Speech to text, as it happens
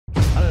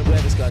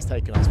guy's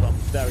taking us, but I'm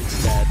very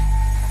scared.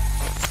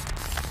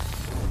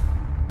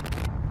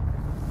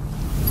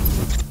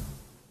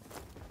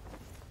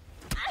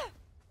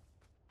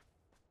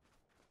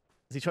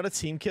 Is he trying to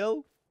team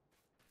kill?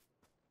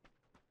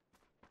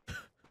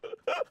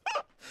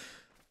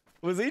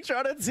 Was he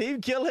trying to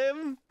team kill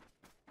him?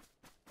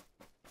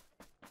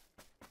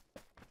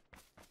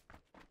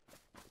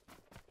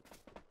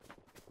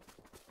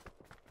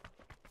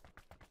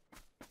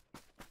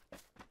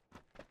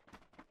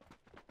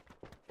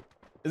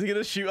 Is he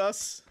gonna shoot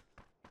us?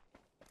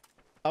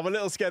 I'm a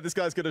little scared this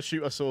guy's gonna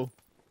shoot us all.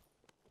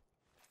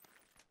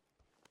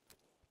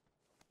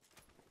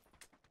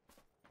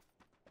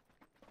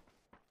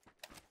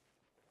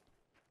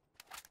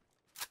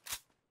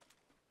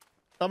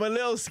 I'm a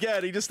little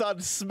scared. He just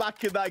started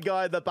smacking that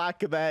guy in the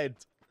back of the head.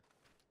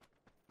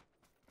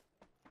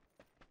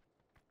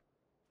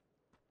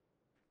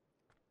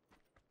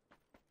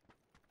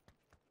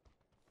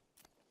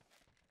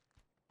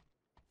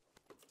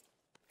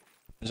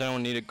 Does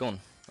anyone need a gun?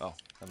 Oh,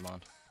 never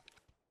mind.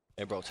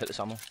 Hey bro, take this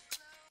ammo.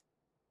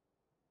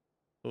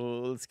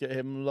 Oh, let's get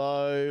him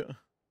low.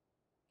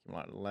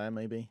 Right there,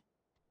 maybe.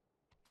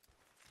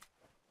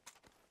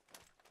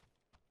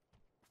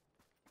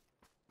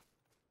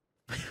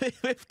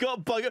 We've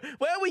got bug.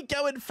 Where are we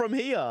going from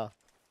here?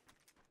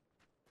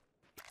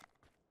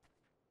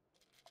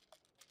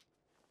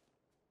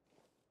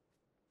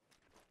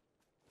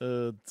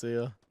 Oh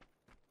dear.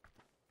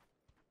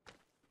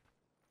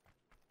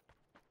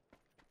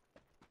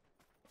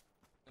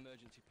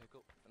 Emergency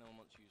pickup. Anyone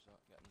wants to use that?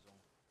 Get in the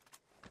zone.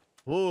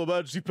 Oh,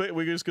 emergency pick.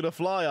 We're just gonna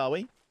fly, are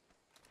we?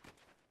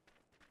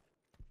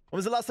 When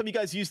was the last time you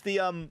guys used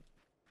the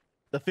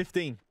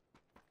 15?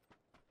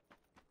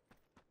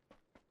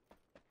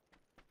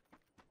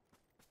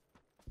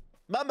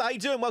 Mama, how you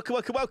doing? Welcome,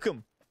 welcome,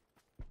 welcome.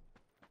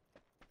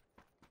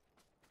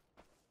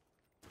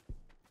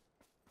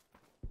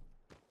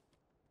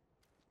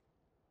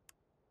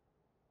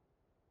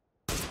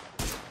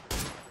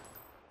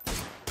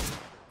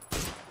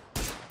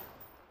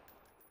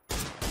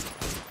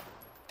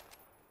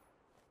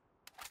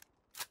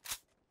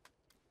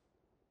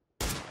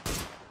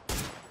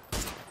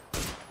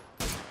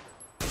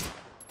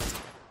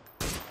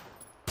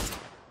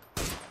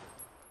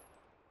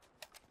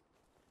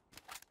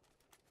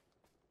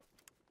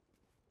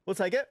 We'll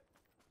take it.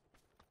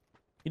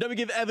 You don't think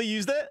you've ever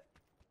used it?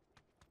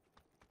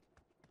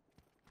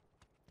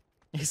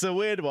 It's a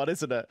weird one,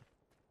 isn't it?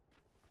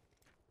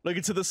 Look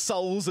into the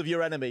souls of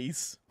your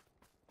enemies.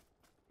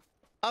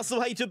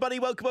 Hustle Hater Buddy,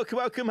 welcome, welcome,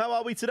 welcome. How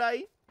are we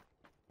today?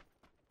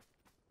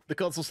 The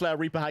Console Slayer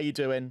Reaper, how you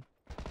doing?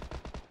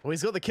 Oh,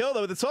 he's got the kill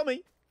though with the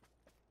Tommy.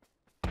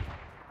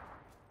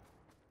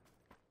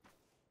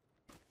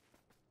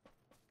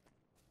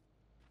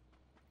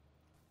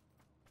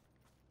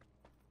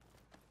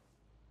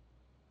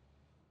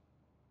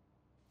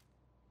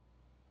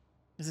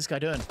 What's this guy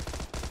doing?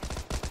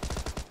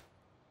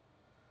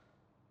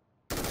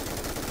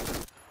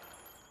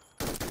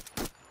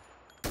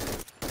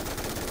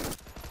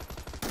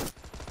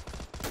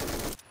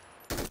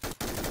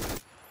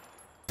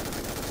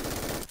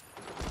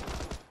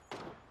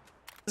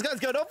 This guy's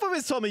going off with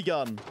his Tommy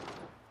gun.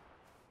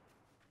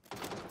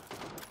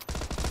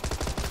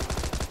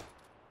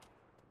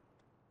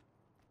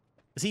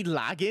 Is he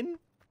lagging?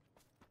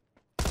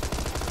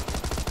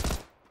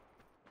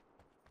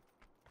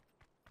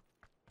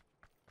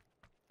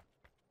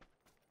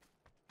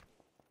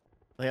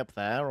 Are they up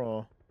there,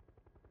 or?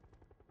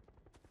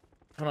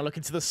 Trying to look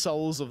into the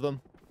souls of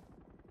them.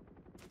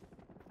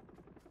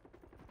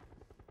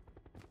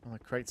 Oh, the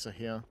crates are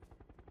here.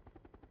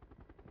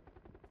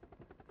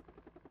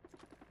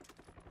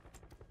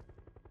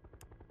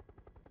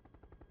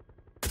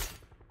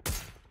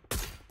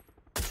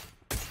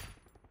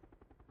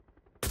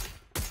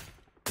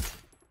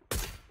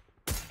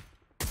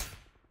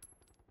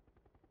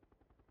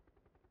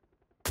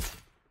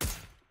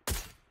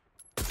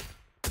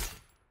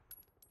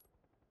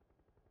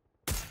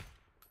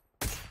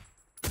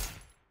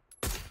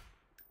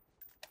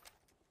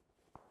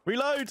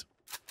 Reload!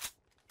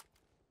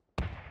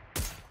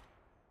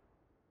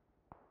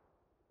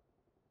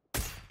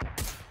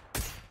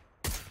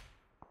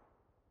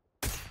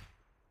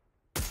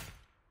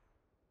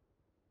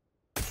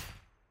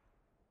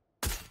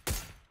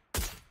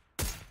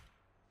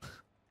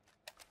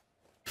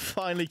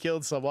 Finally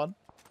killed someone.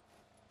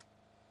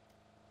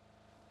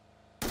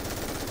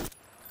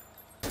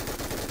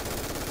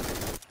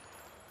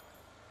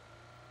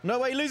 No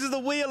way, he loses the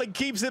wheel and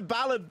keeps it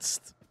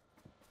balanced.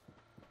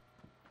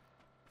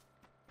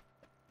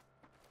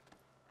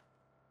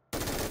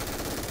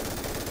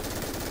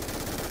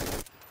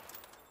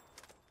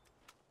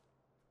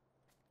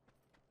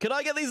 Can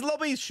I get these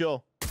lobbies?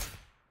 Sure.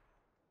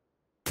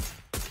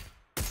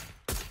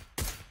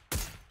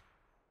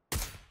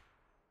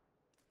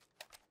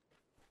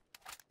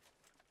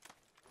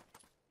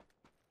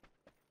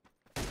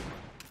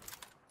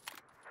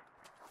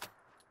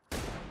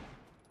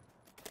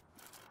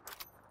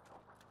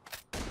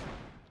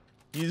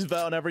 Use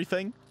that on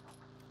everything.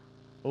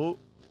 Oh.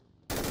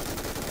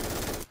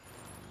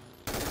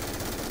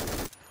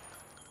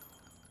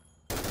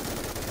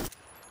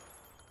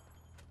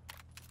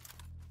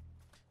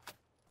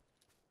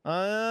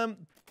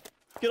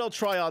 Good old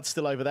tryhard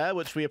still over there,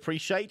 which we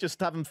appreciate. Just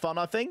having fun,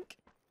 I think.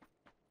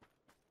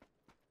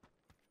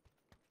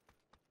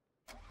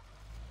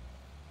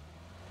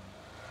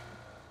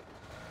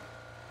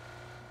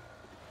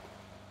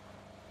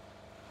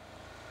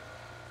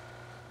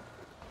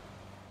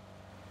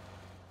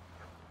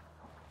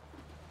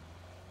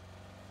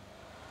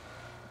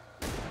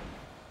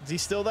 Is he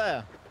still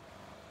there?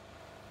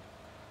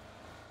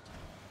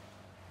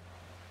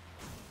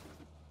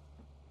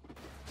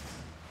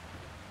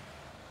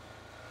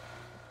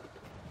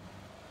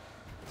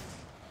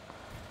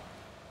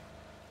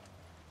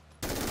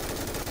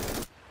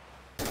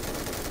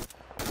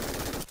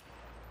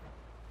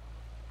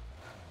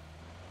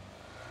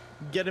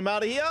 Get him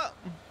out of here.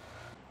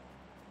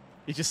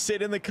 He's just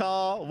sitting in the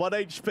car, 1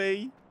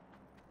 HP.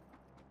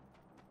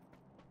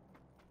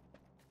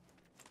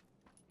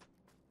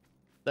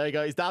 There you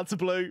go, he's down to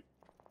blue.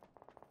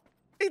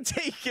 He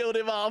killed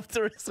him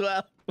after as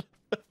well.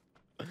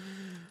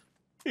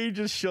 He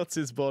just shot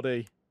his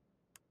body.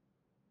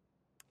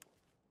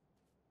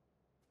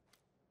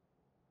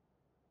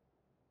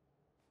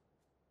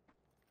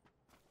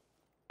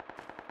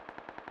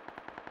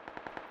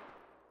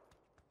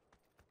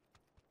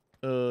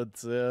 Oh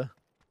dear.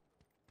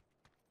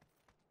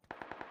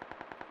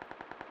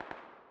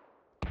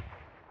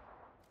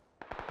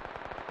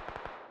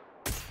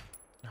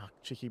 Oh,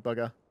 cheeky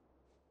bugger.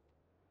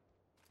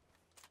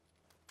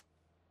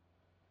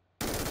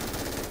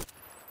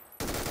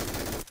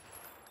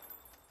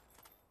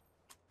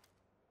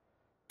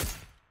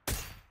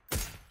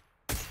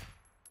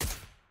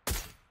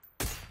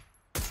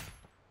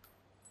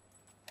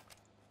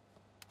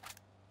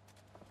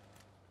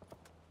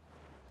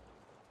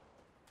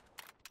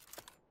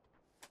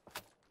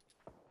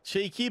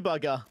 Cheeky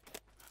bugger.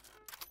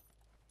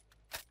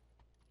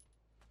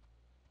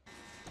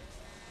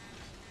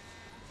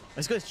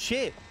 Let's go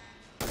chip.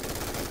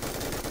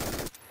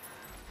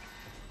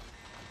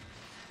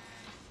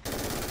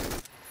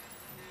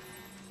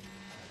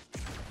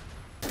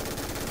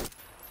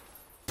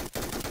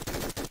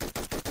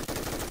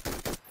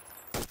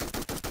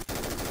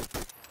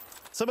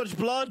 So much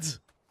blood.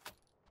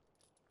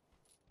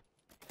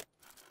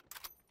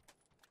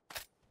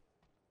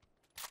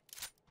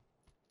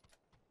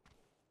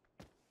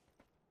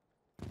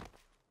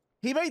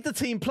 He made the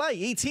team play.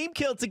 He team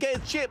killed to get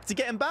his chip to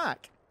get him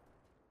back.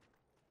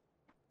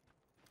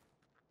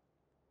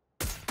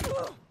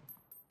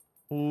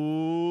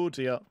 Ooh,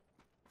 dear.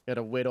 Get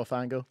a weird off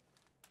angle.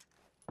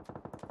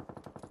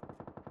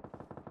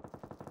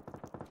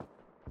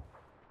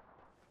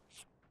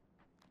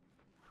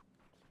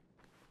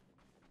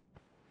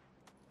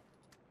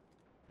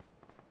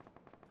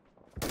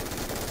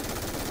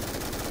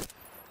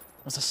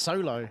 That's a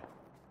solo.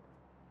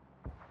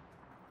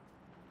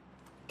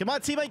 Can my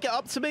teammate get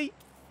up to me?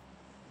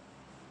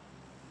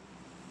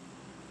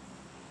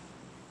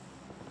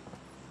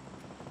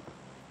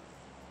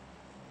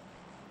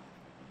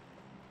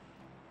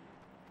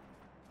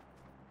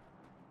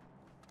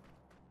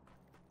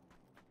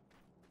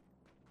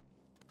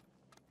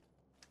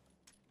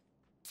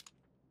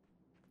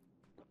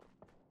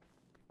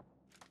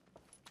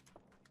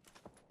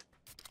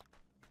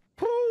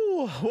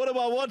 Whew, what am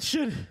I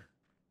watching?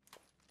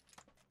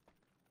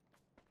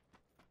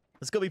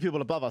 There's got to be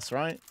people above us,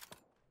 right?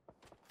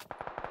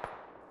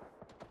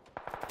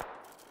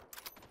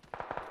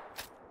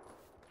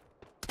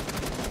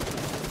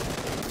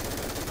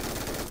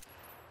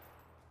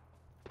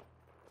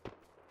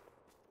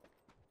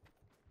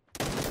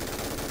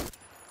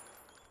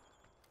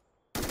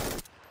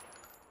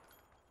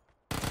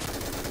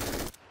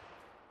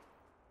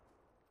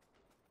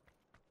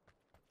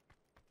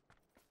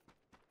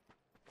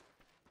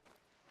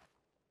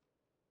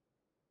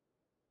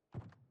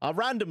 Our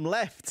random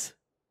left.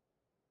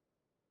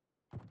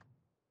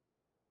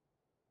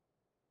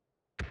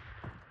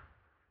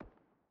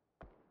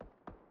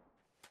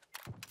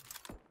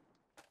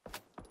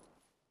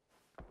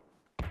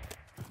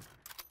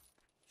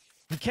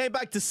 He came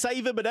back to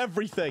save him and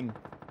everything.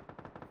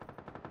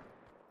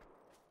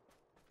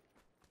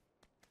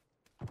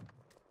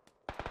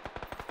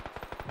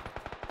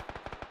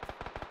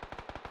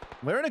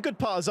 We're in a good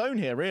part of zone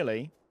here,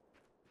 really.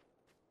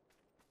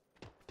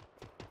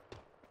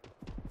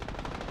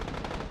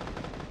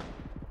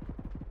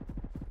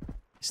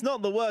 It's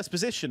not the worst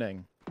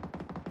positioning.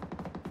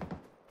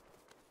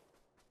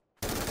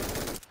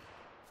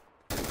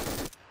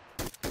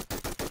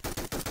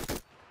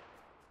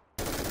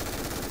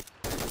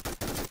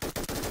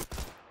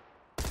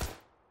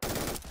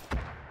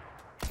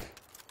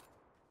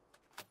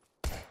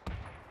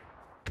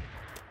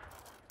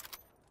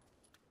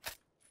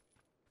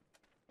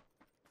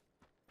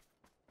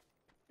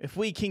 If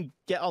we can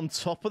get on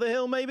top of the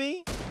hill,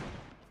 maybe?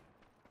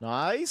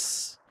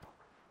 Nice.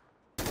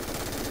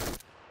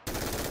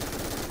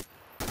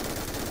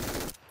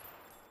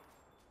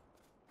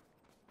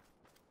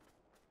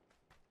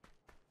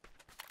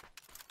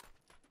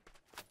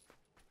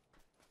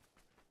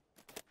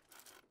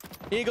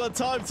 He ain't got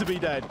time to be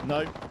dead.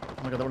 No.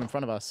 Oh my god, they're all in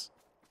front of us.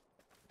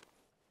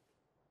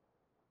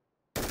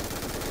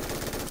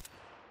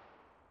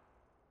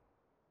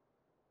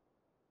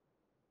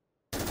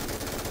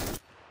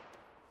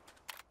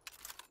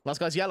 Last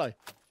guy's yellow.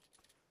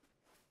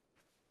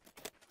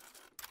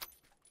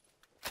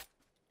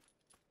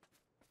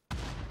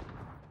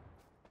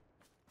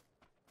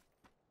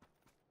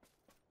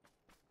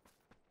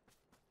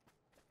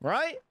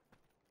 Right?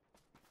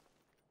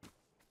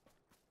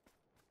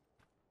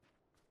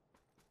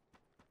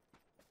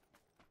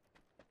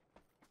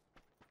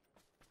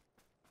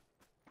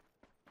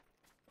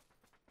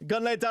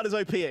 Gun laid down as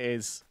OP it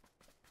is.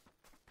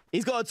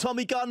 He's got a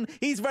Tommy gun.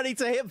 He's ready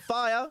to hit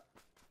fire.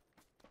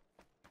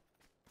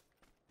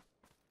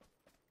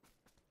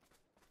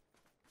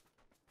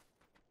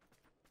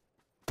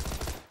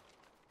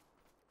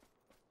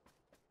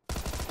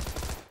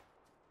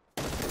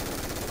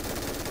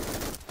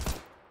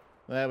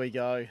 There we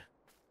go.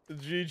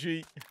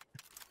 GG.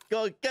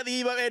 Go on, get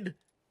the emote in.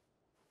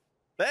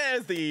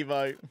 There's the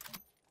emote.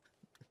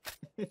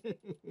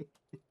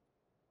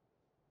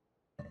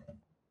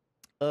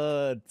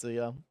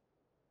 Dear.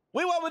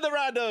 We won with the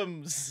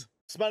randoms.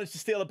 Just managed to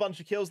steal a bunch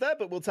of kills there,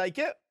 but we'll take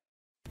it.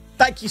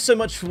 Thank you so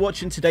much for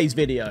watching today's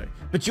video.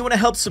 But do you want to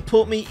help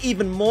support me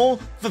even more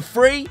for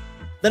free?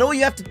 Then all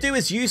you have to do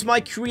is use my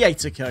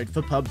creator code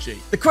for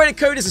PUBG. The creator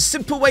code is a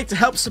simple way to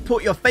help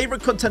support your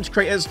favorite content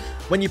creators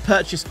when you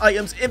purchase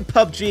items in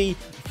PUBG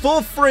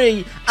for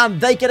free, and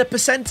they get a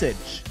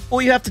percentage.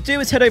 All you have to do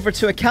is head over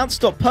to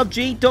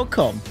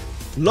accounts.pubg.com,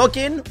 log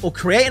in or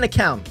create an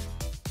account.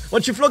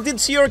 Once you've logged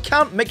into your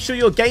account, make sure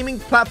your gaming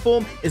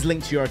platform is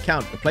linked to your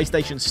account, the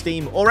PlayStation,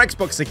 Steam, or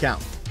Xbox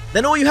account.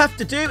 Then all you have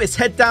to do is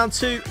head down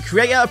to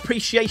Creator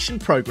Appreciation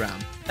Program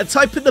and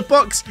type in the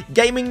box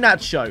Gaming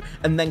Nacho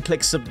and then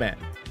click Submit.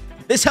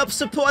 This helps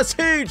support us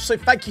huge, so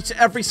thank you to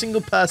every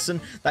single person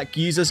that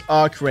uses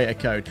our creator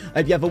code. I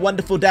hope you have a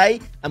wonderful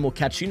day, and we'll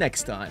catch you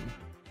next time.